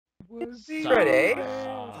was Ready?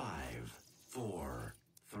 5, 4,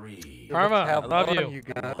 3. Karma, I love you. You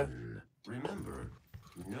got. 1. Remember,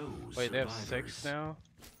 no Wait, they have survivors. 6 now?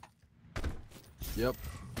 Yep.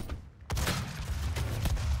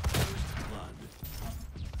 First blood.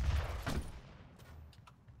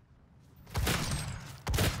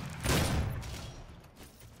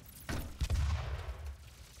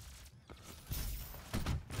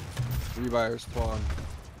 Rebuyer spawn.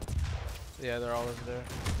 Yeah, they're all over there.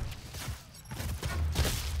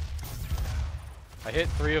 I hit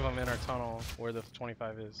 3 of them in our tunnel where the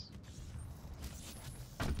 25 is.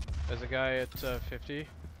 There's a guy at 50.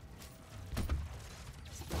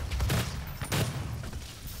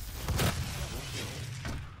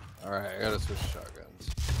 Alright, I gotta switch shotguns.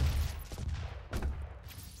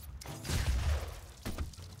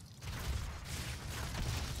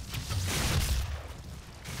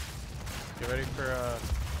 Get ready for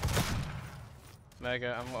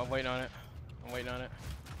Mega. I'm waiting on it. I'm waiting on it.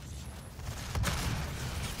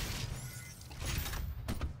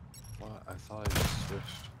 What? I thought I just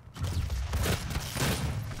switched.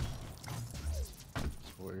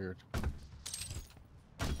 It's weird.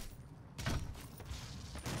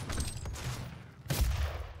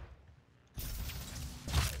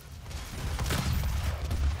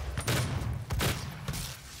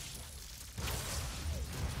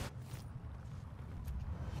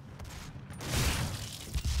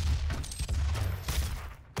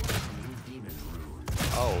 Demon rune.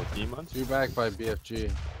 Oh, demons? 2 back by BFG.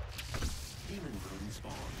 Demon rune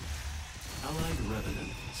spawn. Allied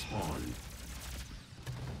revenant spawn.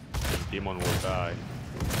 Demon will die.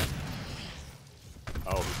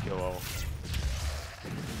 Oh, we kill all.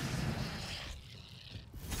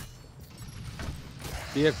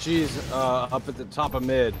 BFG's up at the top of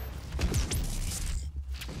mid.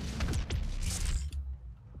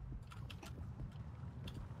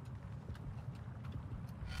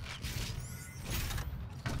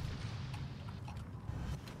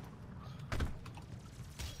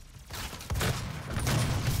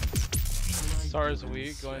 SARS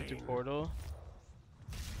weak, going through portal.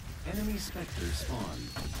 Enemy specter spawn.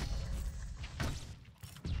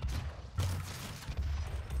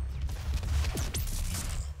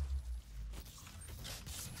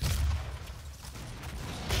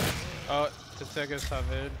 Oh, Tetsuga's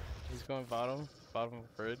Savid. He's going bottom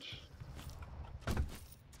of bridge.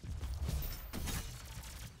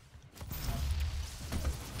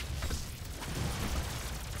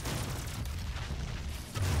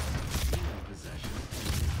 Demon possession.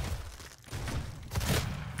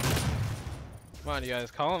 Come on, you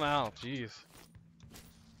guys, call him out. Jeez.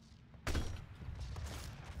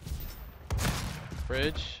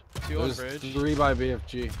 Bridge. 2 on There's bridge. 3 by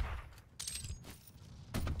BFG.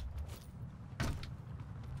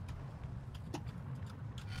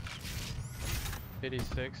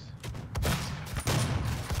 '86.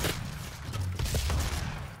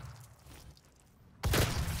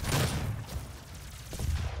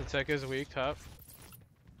 Tetsuga's weak, top.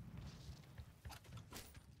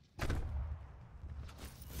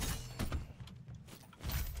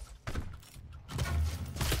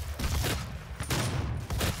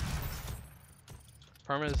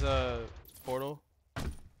 Perma's portal.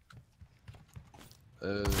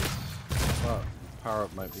 Power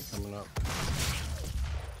up might be coming up.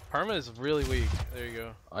 Parma is really weak. There you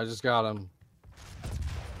go. I just got him.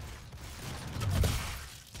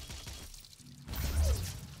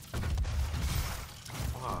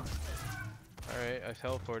 Fuck. Alright, I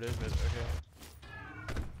teleported, but okay.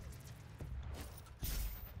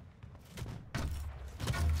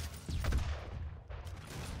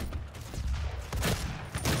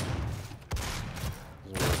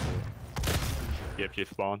 Doesn't work. Yep, you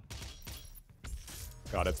spawn.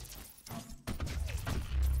 Got it.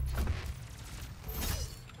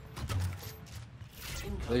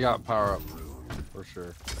 They got power up for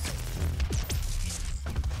sure.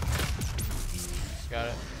 Got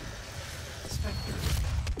it.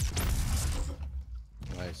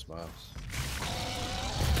 Nice mouse.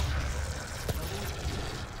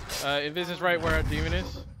 Invis is right where our demon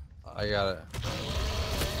is. I got it.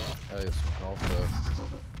 Nice. Also.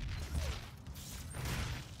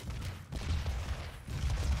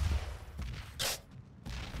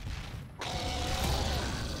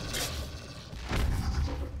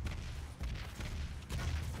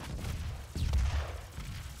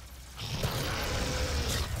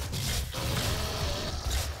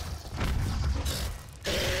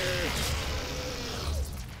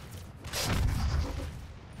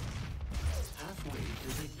 Halfway to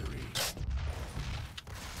victory.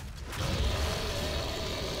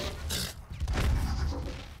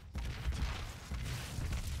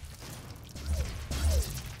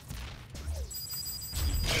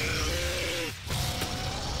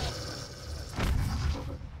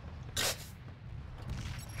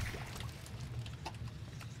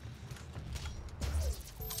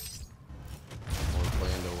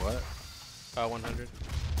 100.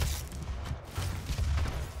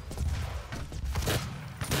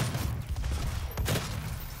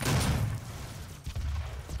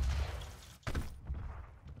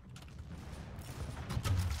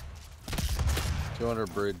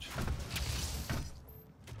 $200 bridge.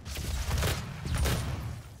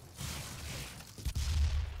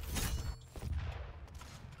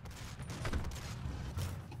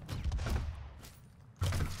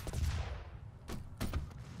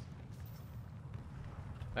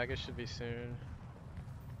 Package should be soon.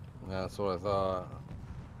 Yeah, that's what I thought.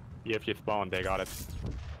 If you spawn, they got it.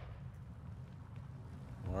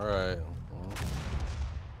 Alright. Well,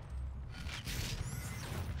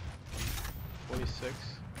 46.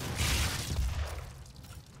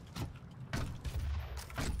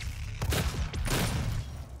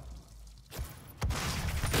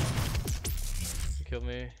 He killed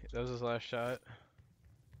me. That was his last shot.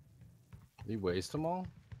 did he waste them all?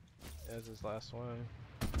 That was his last one.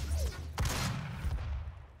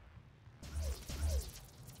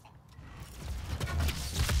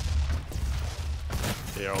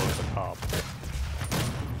 They are at the top.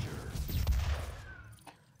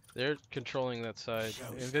 They're controlling that side.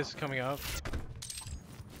 Invis is coming up.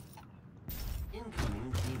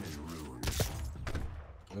 Incoming demon rune.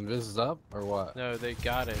 Invis is up or what? No, they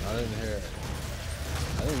got it. I didn't hear it.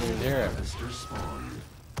 I didn't even hear it. Harvester spawned.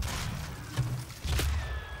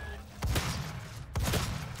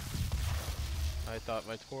 I thought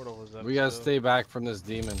my portal was up. We gotta still. stay back from this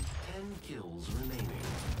demon. 10 kills remaining.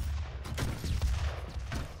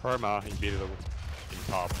 Perma, he beat it in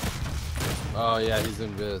top. Oh yeah, he's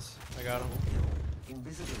invis. I got him.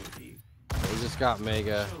 Invisibility. We just got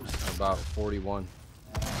Mega about 41.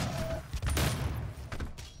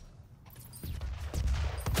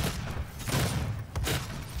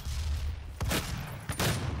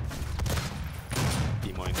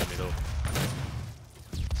 Demon in the middle.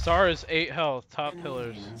 Star is 8 health. Top Enemy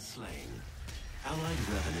pillars. demon slain. Allied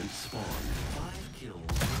revenant spawned. 5 kills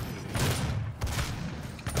remaining.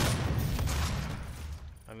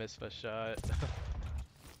 I missed my shot.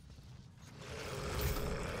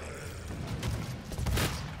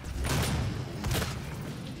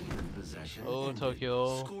 Demon possession Oh, ended.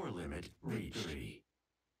 Tokyo. Score limit reached.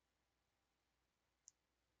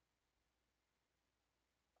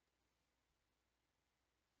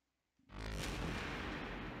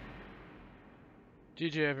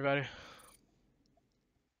 GG, everybody.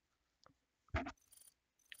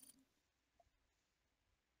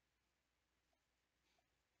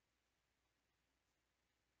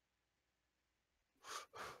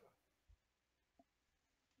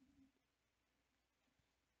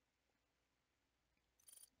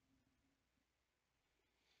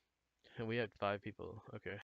 And we had 5 people. Okay.